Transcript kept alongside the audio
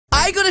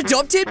I got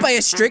adopted by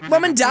a strict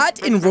mom and dad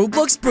in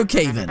Roblox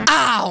Brookhaven.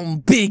 I'm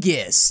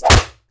biggest.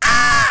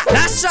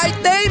 That's right,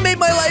 they made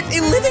my life a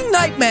living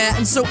nightmare,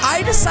 and so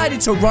I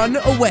decided to run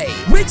away.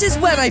 Which is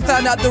when I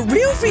found out the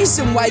real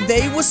reason why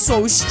they were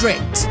so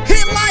strict.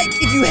 Hit like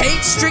if you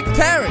hate strict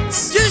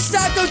parents. Just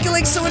start on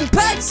Calixo and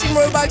pets in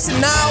Roblox, and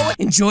now,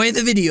 enjoy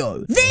the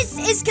video. This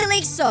is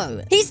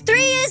Calixo. He's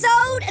 3 years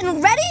old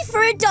and ready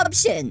for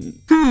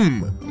adoption.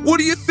 What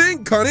do you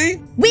think,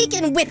 honey? We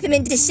can whip him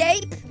into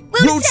shape.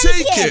 We'll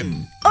take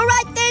him.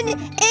 Alright then,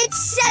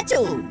 it's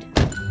settled.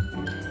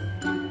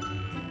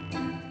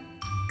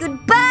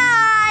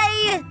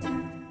 Goodbye!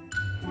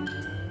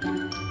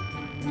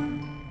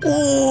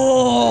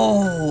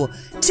 Whoa!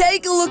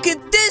 Take a look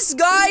at this,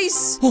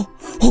 guys! Look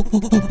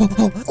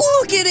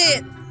at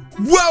it!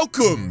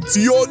 Welcome to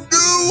your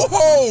new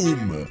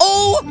home!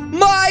 Oh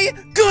my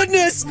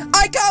goodness!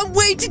 I can't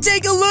wait to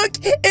take a look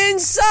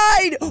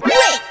inside!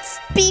 Wait!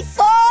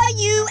 Before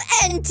you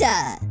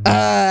enter!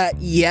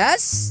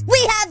 Yes? We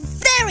have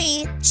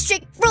very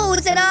strict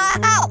rules in our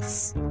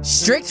house.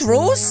 Strict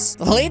rules?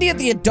 The lady at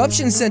the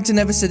adoption center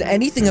never said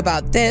anything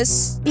about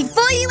this.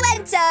 Before you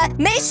enter,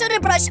 make sure to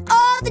brush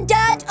all the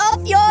dirt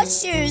off your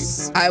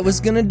shoes. I was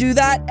gonna do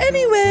that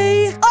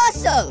anyway.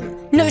 Also,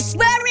 no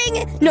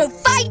swearing, no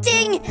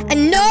fighting,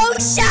 and no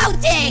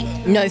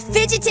shouting. No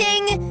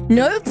fidgeting,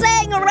 no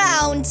playing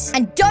around,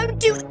 and don't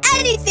do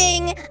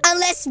anything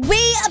unless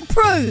we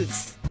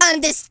approve.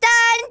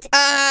 Understand?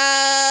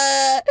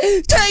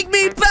 Take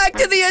me back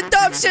to the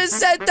adoption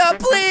center,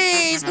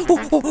 please!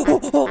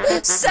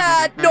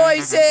 Sad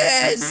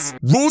noises!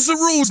 Rules are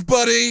rules,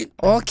 buddy!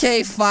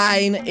 Okay,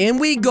 fine. In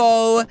we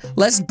go.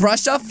 Let's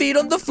brush our feet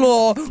on the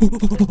floor.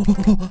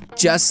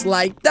 Just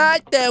like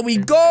that. There we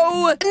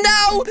go.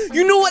 Now,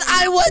 you know what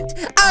I want?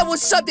 I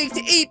want something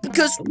to eat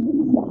because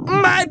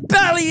my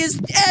belly is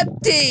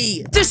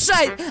empty. That's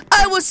right.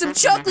 I want some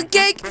chocolate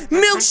cake,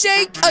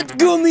 milkshake, and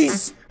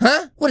gummies.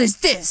 Huh? What is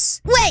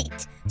this?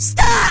 Wait!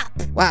 Stop!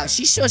 Wow,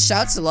 she sure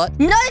shouts a lot.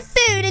 No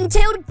food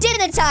until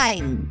dinner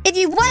time. If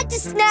you want a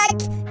snack,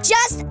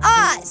 just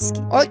ask.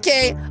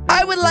 Okay,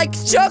 I would like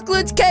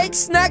chocolate cake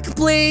snack,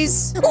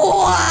 please.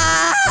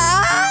 What?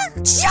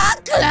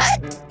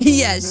 Chocolate?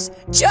 Yes,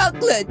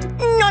 chocolate.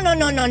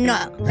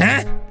 No.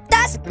 Huh?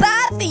 That's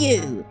bad for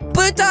you.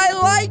 But I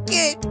like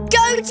it.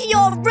 Go to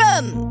your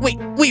room. Wait,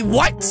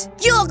 what?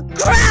 You're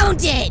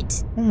grounded.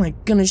 Oh my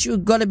goodness, you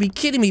gotta be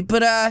kidding me,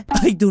 but I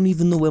don't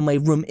even know where my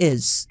room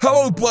is.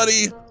 Hello,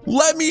 buddy.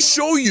 Let me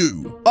show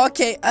you.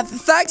 Okay,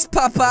 thanks,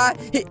 Papa.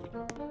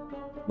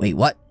 Wait,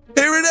 what?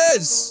 Here it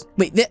is.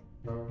 Wait,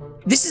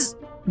 this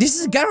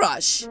is a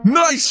garage.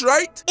 Nice,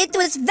 right? It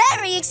was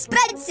very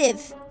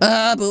expensive.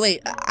 But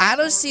wait, I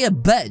don't see a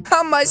bed.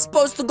 How am I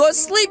supposed to go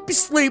sleep?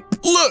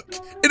 Look,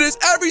 it is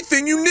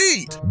everything you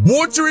need.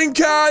 Watering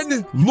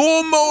can,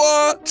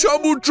 lawnmower,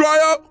 tumble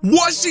dryer,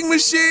 washing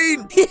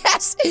machine.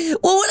 Yes,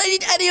 what would I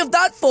need any of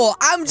that for?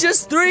 I'm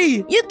just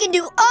 3. You can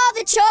do all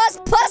the chores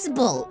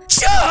possible.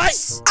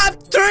 Chores? I'm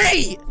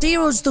 3.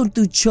 3-year-olds don't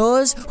do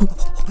chores.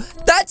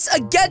 That's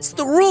against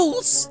the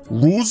rules.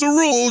 Rules are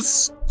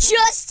rules.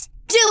 Just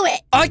do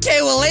it.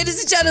 Okay, well, ladies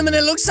and gentlemen,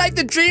 it looks like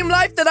the dream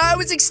life that I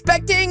was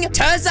expecting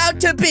turns out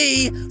to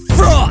be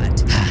fraud.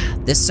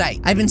 This site,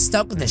 I've been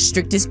stuck with the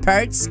strictest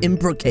parents in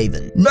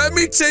Brookhaven. Let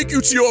me take you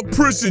to your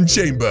prison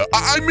chamber.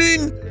 I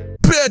mean,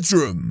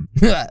 bedroom.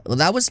 Well,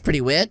 that was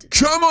pretty weird.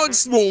 Come on,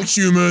 small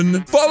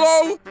human.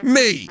 Follow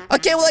me.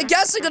 Okay, well, I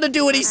guess I'm gonna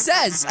do what he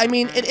says. I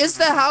mean, it is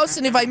their house,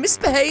 and if I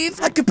misbehave,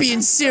 I could be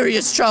in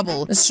serious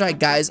trouble. Let's try,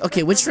 guys.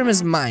 Okay, which room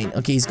is mine?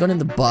 Okay, he's going in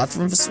the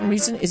bathroom for some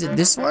reason. Is it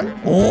this one?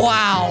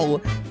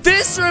 Wow,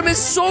 this room is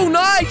so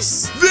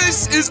nice.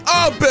 This is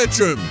our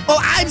bedroom.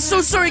 Oh, I'm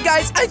so sorry,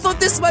 guys. I thought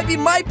this might be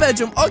my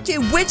bedroom. Okay,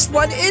 which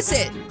one is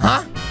it?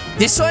 Huh?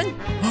 This one?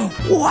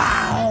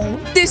 Wow,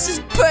 this is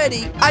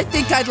pretty. I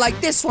think I'd like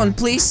this one,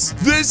 please.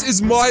 This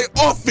is my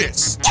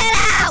office. Get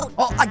out!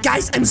 Oh,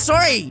 guys, I'm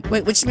sorry.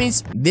 Wait, which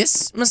means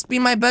this must be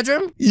my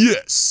bedroom?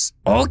 Yes.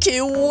 Okay,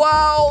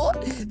 wow.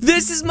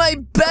 This is my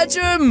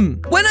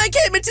bedroom. When I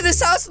came into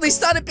this house and they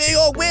started being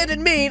all weird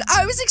and mean,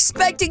 I was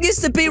expecting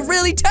this to be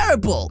really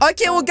terrible.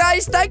 Okay, well,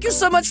 guys, thank you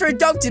so much for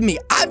adopting me.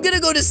 I'm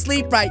gonna go to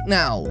sleep right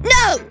now.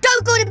 No,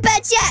 don't go to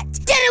bed yet.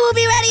 Dinner will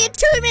be ready in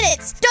 2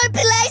 minutes. Don't be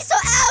late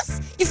or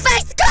else you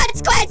face the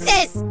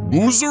consequences.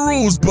 Rules are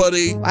rules,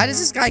 buddy. Why does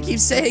this guy keep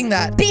saying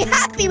that? Be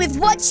happy with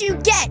what you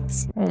get.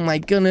 Oh my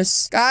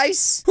goodness.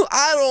 Guys,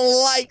 I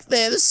don't like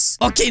this.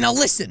 Okay, now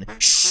listen.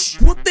 Shh.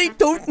 What they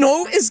don't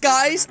know is,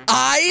 guys,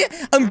 I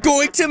am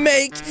going to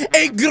make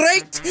a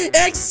great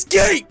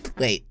escape.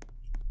 Wait,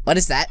 what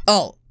is that?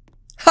 Oh.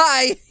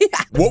 Hi.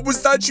 What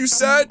was that you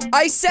said?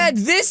 I said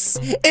this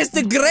is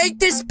the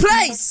greatest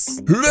place.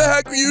 Who the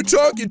heck are you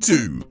talking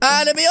to?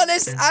 To be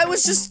honest, I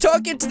was just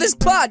talking to this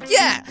pond.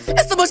 Yeah,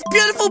 it's the most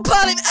beautiful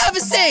pond I've ever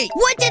seen.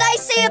 What did I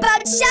say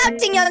about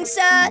shouting, young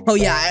sir? Oh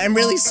yeah, I'm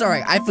really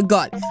sorry. I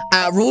forgot.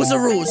 Rules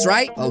are rules,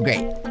 right? Oh,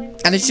 great.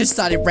 and it's just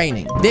started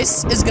raining.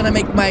 This is gonna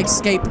make my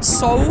escape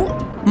so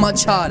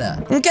much harder.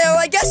 Okay, well,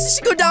 I guess I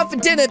should go down for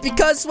dinner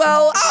because,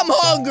 well, I'm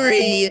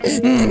hungry.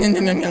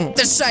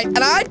 That's right, and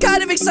I'm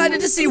kind of excited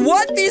to see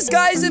what these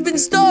guys have in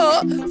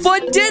store for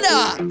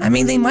dinner. I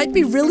mean, they might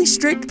be really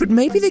strict, but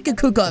maybe they could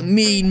cook a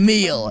mean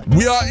meal.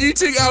 We are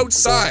eating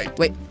outside.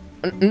 Wait.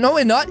 No,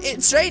 we're not.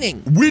 It's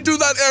raining. We do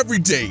that every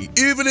day,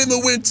 even in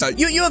the winter.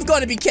 You have got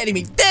to be kidding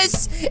me.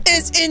 This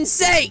is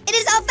insane. It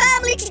is our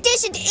family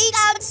tradition to eat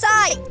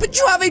outside. But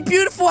you have a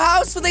beautiful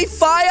house with a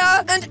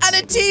fire and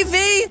a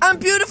TV and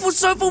beautiful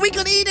sofa. We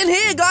can eat in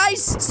here,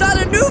 guys. Start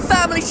a new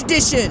family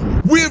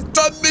tradition. We have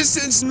done this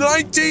since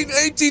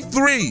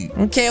 1983.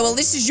 Okay, well,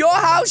 this is your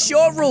house,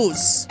 your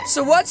rules.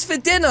 So what's for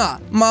dinner,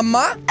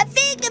 Mama? A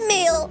vegan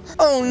meal.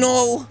 Oh,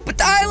 no. But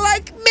I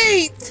like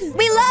meat.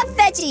 We love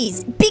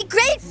veggies. Be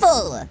grateful.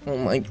 Oh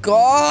my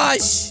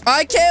gosh.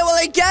 Okay, well,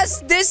 I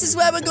guess this is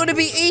where we're going to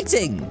be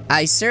eating.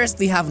 I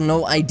seriously have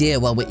no idea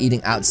why we're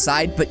eating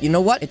outside, but you know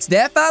what? It's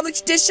their family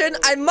tradition.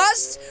 I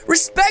must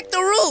respect the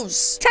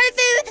rules.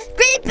 Tofu,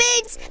 green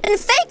beans, and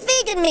fake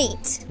vegan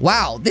meat.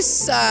 Wow,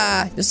 this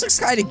looks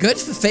kind of good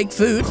for fake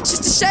food. It's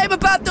just a shame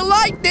about the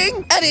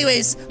lightning.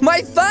 Anyways,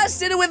 my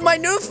first dinner with my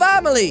new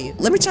family.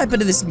 Let me try a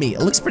bit of this meat.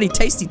 It looks pretty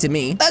tasty to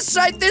me. That's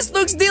right, this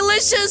looks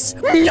delicious.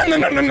 Get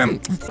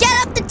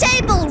off the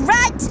table,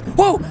 rat.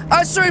 Whoa,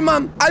 sorry,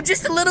 Mom. I'm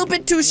just a little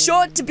bit too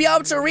short to be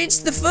able to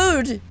reach the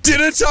food.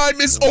 Dinner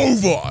time is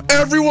over.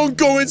 Everyone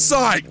go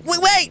inside.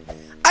 Wait.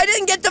 I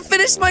didn't get to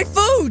finish my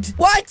food.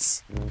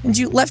 What? And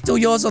you left all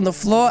yours on the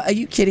floor? Are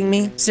you kidding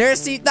me?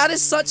 Seriously, that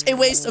is such a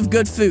waste of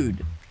good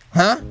food.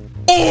 Huh?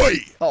 Oi!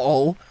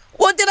 Uh-oh.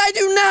 What did I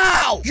do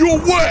now? You're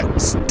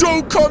wet.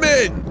 Don't come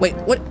in. Wait,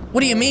 what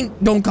do you mean,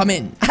 don't come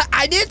in?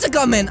 I need to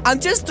come in. I'm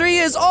just 3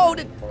 years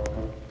old.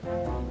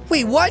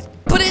 Wait, what?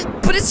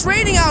 But it's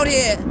raining out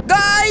here.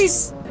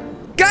 Guys,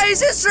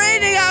 it's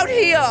raining out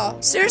here.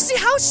 Seriously,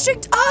 how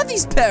strict are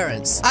these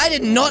parents? I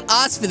did not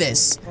ask for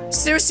this.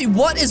 Seriously,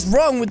 what is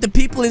wrong with the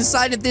people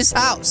inside of this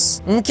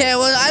house? Okay,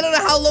 well, I don't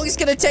know how long it's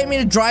gonna take me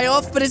to dry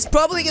off, but it's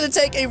probably gonna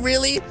take a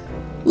really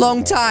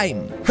long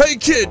time. Hey,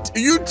 kid, are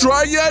you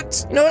dry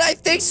yet? You know what? I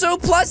think so.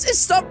 Plus, it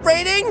stopped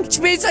raining, which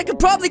means I could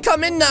probably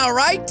come in now,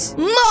 right?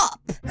 Mop.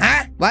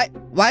 Huh? What?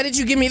 Why did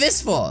you give me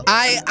this for?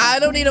 I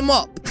don't need a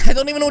mop. I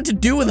don't even know what to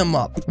do with a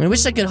mop. I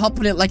wish I could hop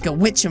in it like a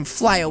witch and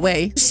fly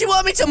away. Does she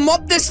want me to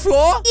mop this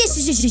floor?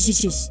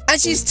 Yes.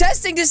 And she's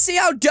testing to see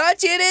how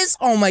dirty it is?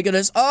 Oh my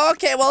goodness.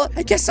 Okay, well,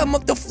 I guess I'll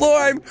mop the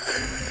floor.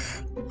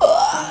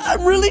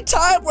 I'm really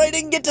tired. I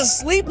didn't get to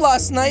sleep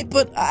last night,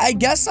 but I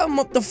guess I'll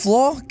mop the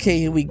floor. Okay,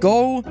 here we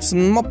go. Just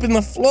mopping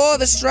the floor.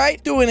 That's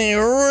right. Doing a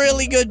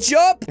really good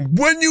job.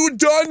 When you're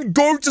done,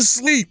 go to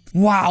sleep.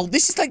 Wow,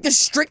 this is like the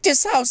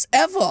strictest house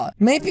ever.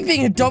 Maybe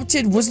being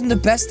adopted wasn't the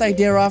best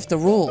idea after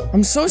all.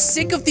 I'm so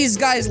sick of these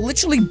guys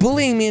literally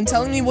bullying me and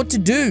telling me what to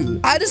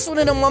do. I just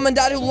wanted a mom and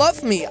dad who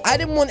loved me. I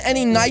didn't want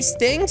any nice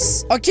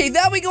things. Okay,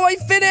 there we go. I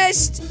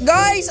finished.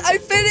 Guys, I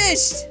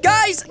finished.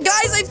 Guys,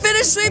 I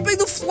finished sweeping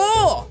the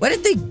floor. Where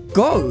did they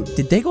go?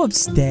 Did they go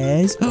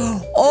upstairs?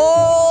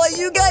 Oh, are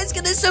you guys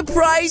gonna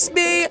surprise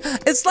me?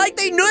 It's like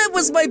they knew it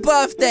was my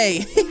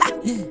birthday.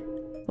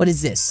 What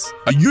is this?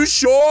 Are you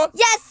sure?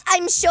 Yes,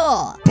 I'm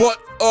sure.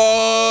 But,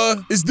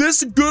 is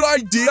this a good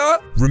idea?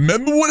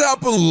 Remember what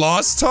happened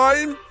last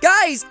time?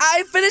 Guys,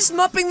 I finished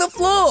mopping the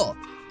floor.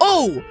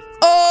 Oh,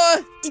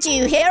 Did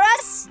you hear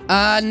us?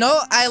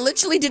 No, I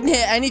literally didn't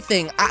hear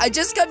anything. I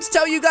just got to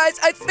tell you guys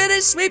I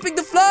finished sweeping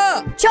the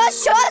floor.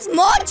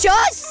 More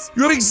Josh.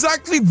 You had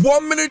exactly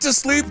 1 minute to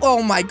sleep.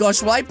 Oh my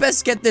gosh, well, I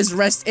best get this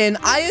rest in.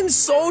 I am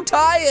so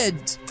tired.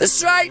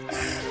 That's right.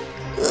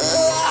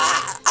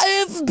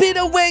 I have been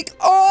awake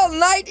all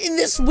night in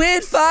this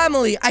weird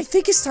family. I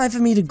think it's time for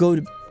me to go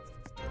to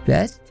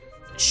bed.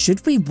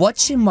 Should we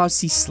watch him while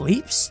he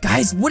sleeps?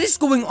 Guys, what is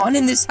going on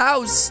in this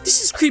house?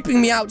 This is creeping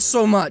me out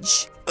so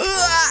much.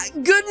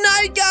 Good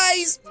night,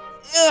 guys.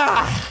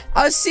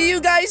 I'll see you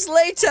guys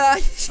later.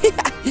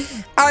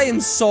 I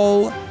am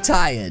so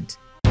tired.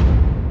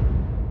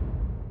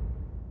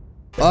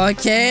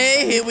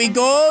 Okay, here we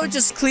go.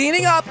 Just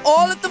cleaning up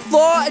all of the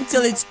floor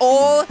until it's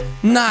all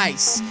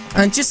nice.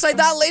 And just like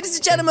that, ladies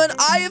and gentlemen,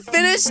 I have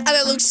finished and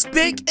it looks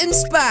spick and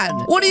span.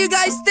 What do you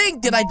guys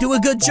think? Did I do a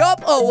good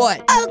job or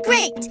what? Oh,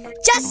 great.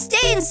 Just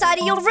stay inside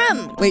of your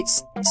room. Wait,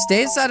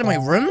 stay inside of my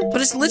room?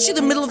 But it's literally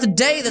the middle of the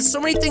day. There's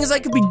so many things I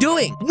could be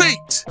doing.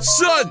 Nate,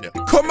 son,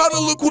 come out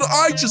and look what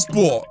I just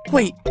bought.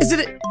 Wait, is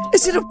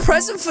it a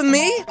present for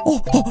me?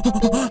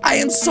 Oh, I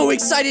am so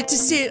excited to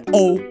see it.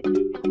 Oh,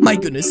 my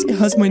goodness, it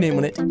has my name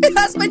on it. It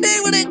has my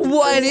name on it.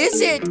 What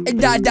is it,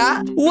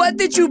 Dada? What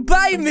did you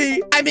buy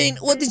me? I mean,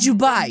 what did you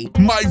buy?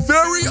 My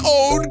very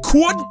own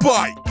quad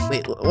bike.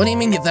 Wait, what do you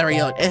mean your very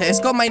own? It's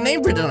got my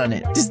name written on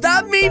it. Does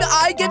that mean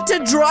I get to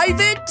drive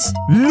it?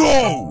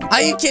 No.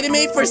 Are you kidding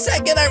me? For a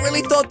second, I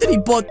really thought that he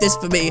bought this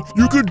for me.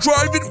 You could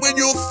drive it when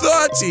you're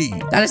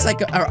 30. That is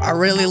like a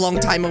really long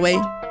time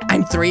away.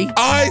 I'm 3.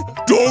 I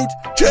don't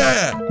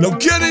care. Now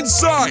get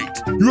inside.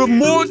 You have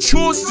more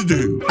chores to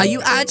do. Are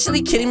you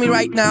actually kidding me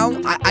right now?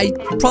 I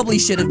probably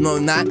should have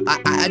known that.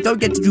 I don't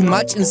get to do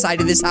much inside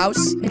of this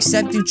house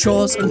except do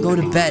chores and go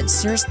to bed.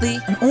 Seriously?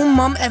 And all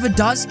Mom ever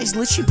does is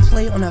literally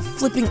play on a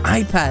flipping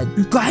iPad.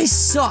 You guys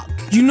suck.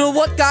 You know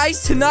what,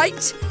 guys?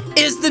 Tonight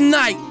is the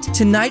night.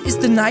 Tonight is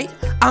the night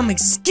I'm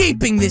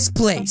escaping this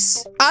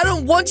place. I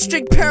don't want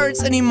strict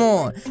parents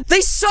anymore.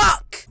 They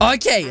suck.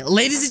 Okay,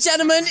 ladies and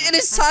gentlemen, it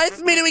is time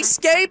for me to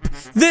escape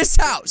this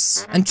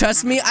house. And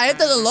trust me, I have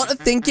done a lot of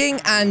thinking,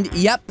 and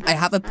yep, I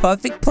have a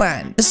perfect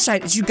plan. That's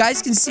right, as you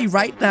guys can see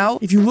right now,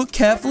 if you look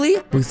carefully,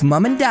 both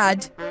Mom and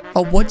Dad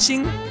are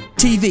watching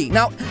TV.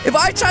 Now, if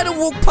I try to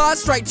walk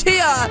past right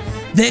here,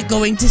 they're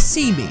going to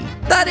see me.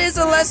 That is,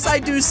 unless I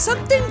do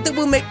something that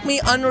will make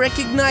me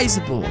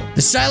unrecognizable.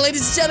 That's right,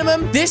 ladies and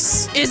gentlemen,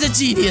 this is a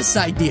genius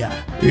idea.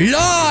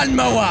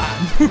 Lawnmower!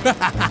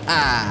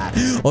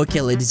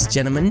 Okay, ladies and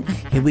gentlemen,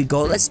 here we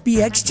go. Let's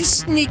be extra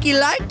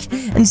sneaky-like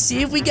and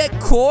see if we get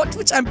caught,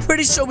 which I'm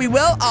pretty sure we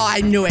will. Oh,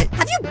 I knew it.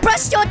 Have you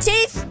brushed your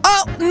teeth?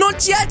 Oh,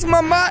 not yet,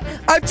 Mama.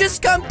 I've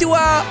just come to,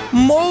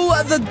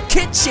 mow the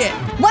kitchen.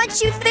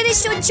 Once you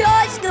finish your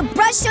chores, you'll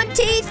brush your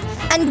teeth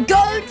and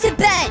go to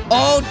bed.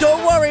 Oh,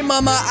 don't worry,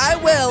 Mama. I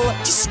will.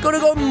 Just gonna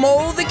go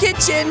mow the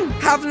kitchen.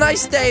 Have a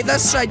nice day.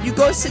 That's right. You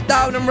go sit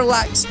down and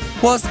relax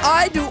whilst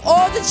I do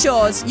all the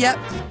chores. Yep.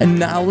 And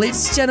now,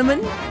 ladies and gentlemen,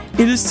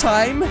 it is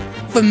time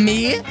for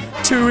me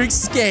to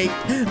escape.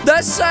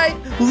 That's right.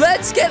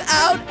 Let's get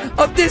out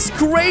of this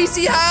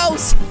crazy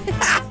house.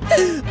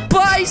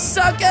 Bye,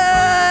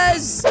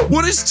 suckers.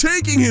 What is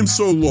taking him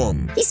so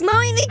long? He's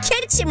mowing the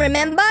kitchen,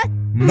 remember?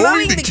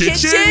 Mowing the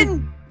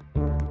kitchen?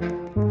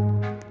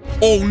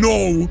 Oh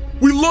no,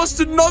 we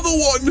lost another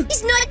one.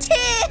 He's not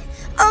here.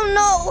 Oh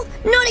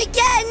no, not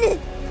again.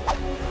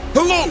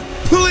 Hello,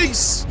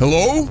 police.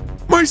 Hello?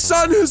 My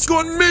son has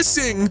gone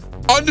missing.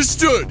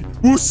 Understood.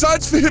 We'll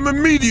search for him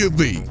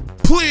immediately.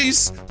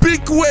 Please, be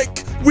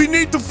quick. We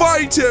need to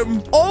find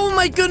him. Oh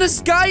my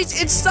goodness,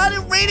 guys. It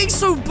started raining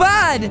so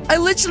bad. I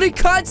literally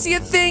can't see a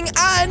thing,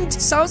 and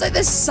sounds like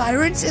there's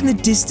sirens in the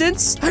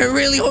distance. I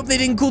really hope they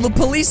didn't call the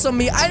police on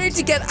me. I need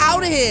to get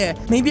out of here.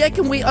 Maybe I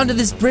can wait under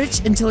this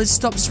bridge until it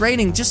stops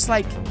raining, just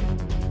like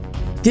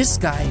this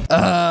guy.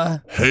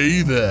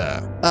 Hey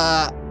there.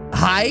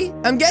 Hi?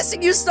 I'm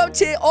guessing you stopped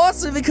here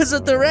also because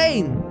of the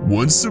rain.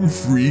 Want some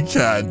free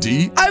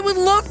candy? I would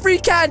love free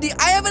candy.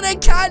 I haven't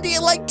had candy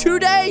in like 2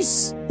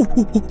 days.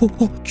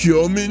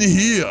 Come in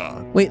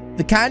here. Wait,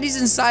 the candy's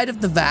inside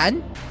of the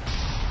van?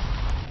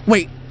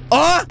 Wait,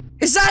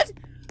 is that?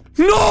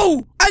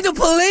 No! And the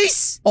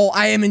police? Oh,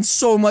 I am in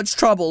so much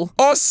trouble.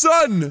 Our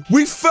son,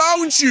 we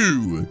found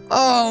you.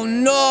 Oh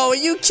no, are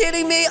you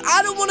kidding me?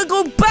 I don't want to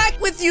go back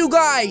with you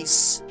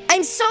guys.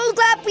 I'm so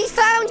glad we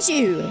found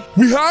you.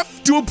 We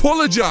have to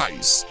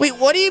apologize. Wait,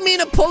 what do you mean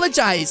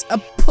apologize?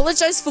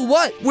 Apologize for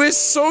what? We're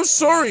so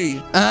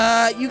sorry.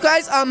 You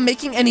guys aren't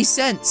making any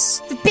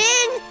sense. For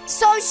being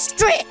so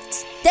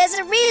strict. There's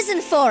a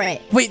reason for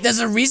it. Wait, there's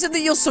a reason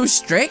that you're so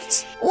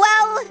strict?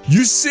 Well,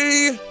 You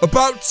see,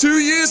 about 2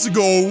 years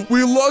ago,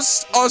 we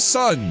lost our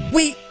son.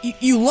 Wait,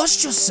 you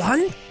lost your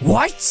son?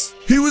 What?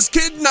 He was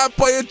kidnapped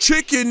by a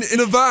chicken in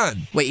a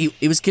van. Wait,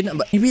 he was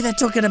kidnapped. Maybe they're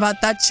talking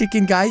about that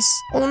chicken, guys.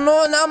 Oh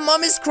no, now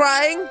Mom is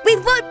crying. we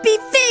won't be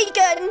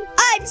vegan.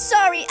 I'm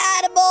sorry,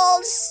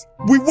 animals.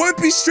 We won't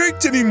be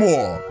strict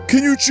anymore.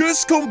 Can you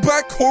just come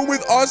back home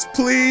with us,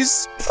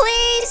 please?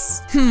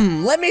 Please?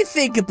 Let me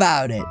think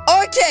about it.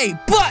 Okay,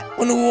 but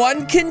on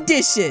one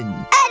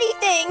condition.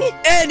 Anything.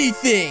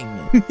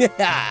 Anything.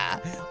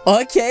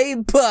 Okay,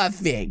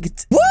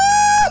 perfect.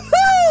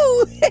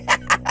 Woohoo!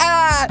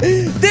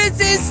 This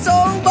is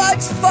so much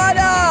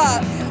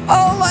funner.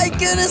 Oh my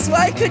goodness,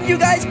 why couldn't you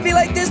guys be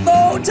like this the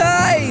whole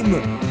time?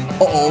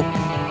 Uh-oh.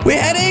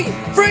 We're heading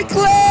for a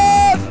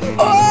cliff.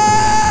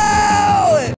 Oh!